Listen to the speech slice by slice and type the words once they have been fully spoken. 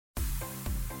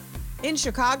In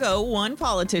Chicago, one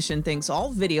politician thinks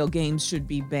all video games should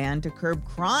be banned to curb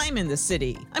crime in the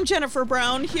city. I'm Jennifer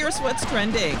Brown. Here's what's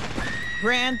trending.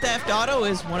 Grand Theft Auto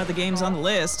is one of the games on the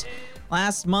list.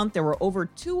 Last month, there were over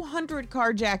 200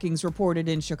 carjackings reported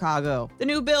in Chicago. The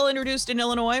new bill introduced in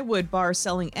Illinois would bar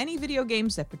selling any video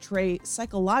games that portray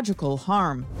psychological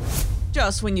harm.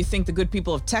 Just when you think the good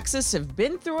people of Texas have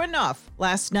been through enough.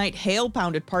 Last night, hail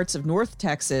pounded parts of North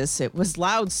Texas. It was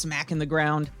loud smacking the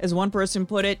ground. As one person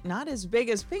put it, not as big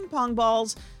as ping pong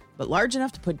balls, but large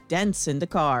enough to put dents in the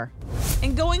car.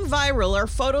 And going viral are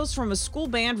photos from a school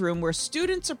band room where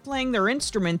students are playing their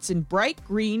instruments in bright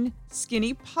green,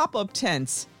 skinny pop-up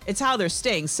tents. It's how they're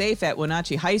staying safe at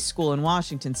Wenatchee High School in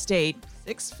Washington State,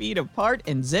 6 feet apart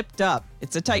and zipped up.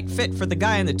 It's a tight fit for the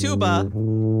guy in the tuba.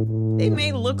 They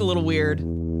may look a little weird,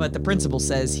 but the principal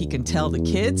says he can tell the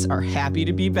kids are happy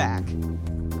to be back.